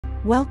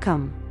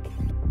Welcome.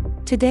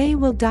 Today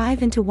we'll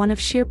dive into one of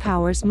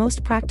SheerPower's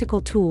most practical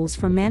tools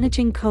for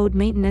managing code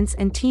maintenance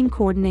and team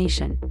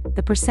coordination,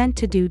 the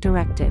 %to-do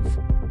directive.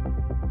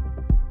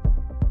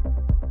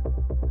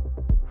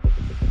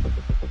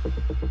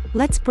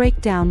 Let's break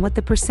down what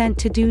the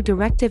 %to-do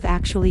directive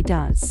actually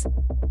does.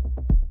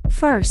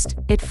 First,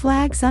 it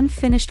flags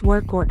unfinished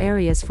work or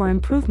areas for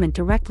improvement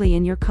directly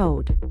in your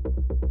code.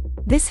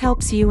 This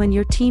helps you and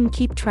your team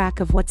keep track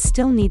of what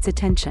still needs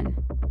attention.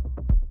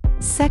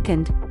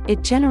 Second,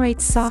 it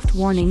generates soft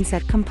warnings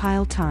at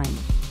compile time.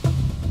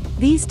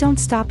 These don't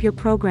stop your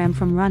program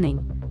from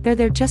running, they're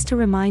there just to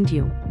remind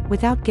you,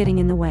 without getting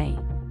in the way.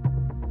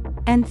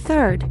 And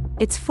third,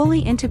 it's fully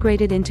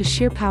integrated into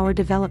SheerPower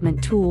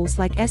development tools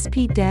like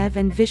SPDev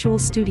and Visual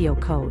Studio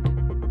Code.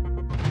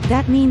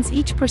 That means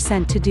each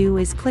 %to-do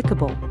is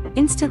clickable,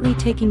 instantly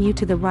taking you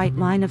to the right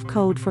line of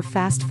code for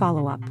fast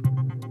follow-up.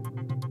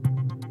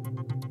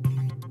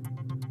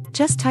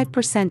 Just type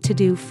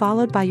 %to-do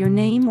followed by your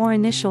name or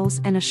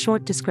initials and a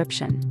short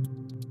description.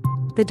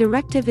 The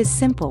directive is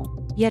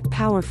simple, yet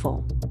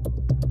powerful.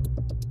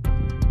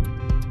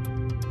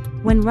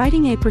 When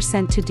writing a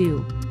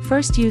 %to-do,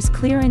 first use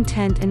clear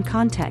intent and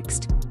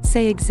context,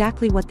 say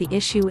exactly what the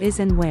issue is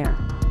and where.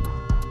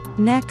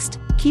 Next,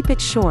 keep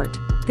it short,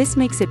 this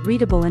makes it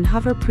readable in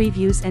hover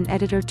previews and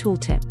editor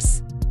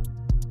tooltips.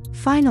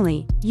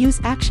 Finally,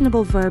 use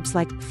actionable verbs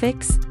like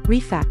fix,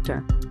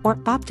 refactor, or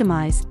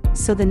optimize,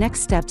 so the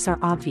next steps are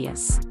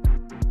obvious.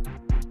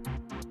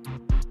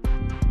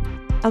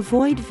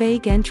 Avoid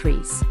vague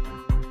entries.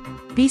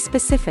 Be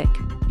specific,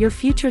 your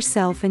future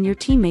self and your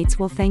teammates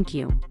will thank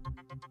you.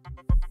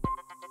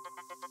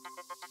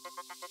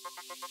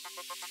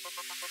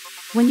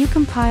 When you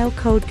compile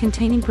code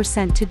containing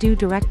 %to-do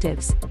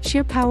directives,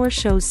 SheerPower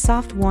shows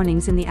soft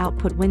warnings in the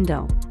output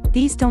window.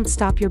 These don't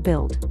stop your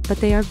build, but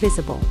they are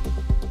visible.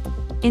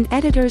 In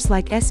editors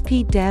like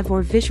SPDev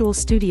or Visual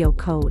Studio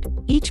Code,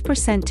 each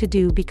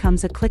 %to-do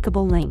becomes a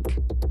clickable link.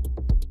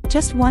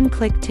 Just one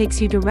click takes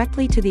you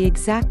directly to the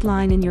exact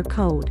line in your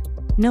code.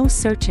 No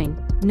searching,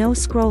 no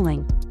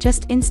scrolling,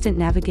 just instant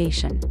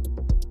navigation.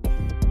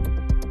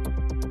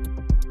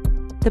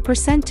 The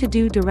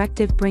 %to-do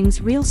directive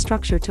brings real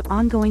structure to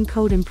ongoing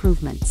code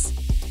improvements.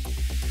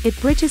 It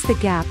bridges the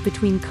gap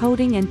between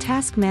coding and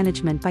task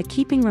management by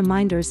keeping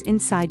reminders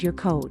inside your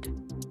code.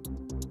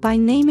 By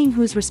naming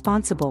who's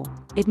responsible,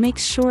 it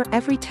makes sure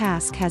every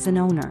task has an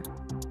owner.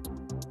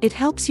 It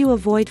helps you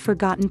avoid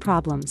forgotten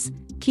problems,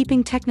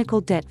 keeping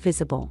technical debt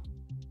visible.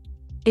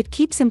 It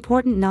keeps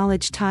important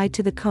knowledge tied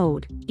to the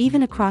code,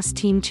 even across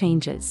team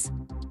changes.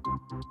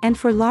 And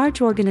for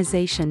large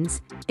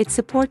organizations, it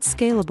supports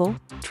scalable,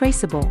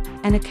 traceable,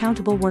 and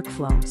accountable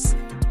workflows.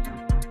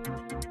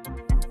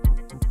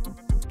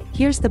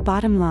 Here's the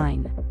bottom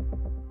line.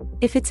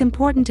 If it's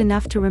important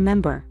enough to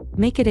remember,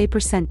 make it a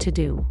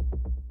 %to-do.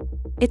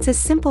 It's a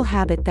simple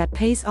habit that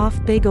pays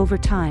off big over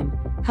time,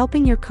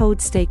 helping your code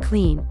stay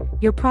clean,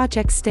 your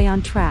projects stay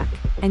on track,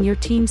 and your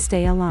team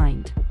stay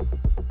aligned.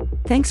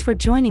 Thanks for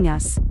joining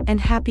us,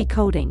 and happy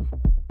coding!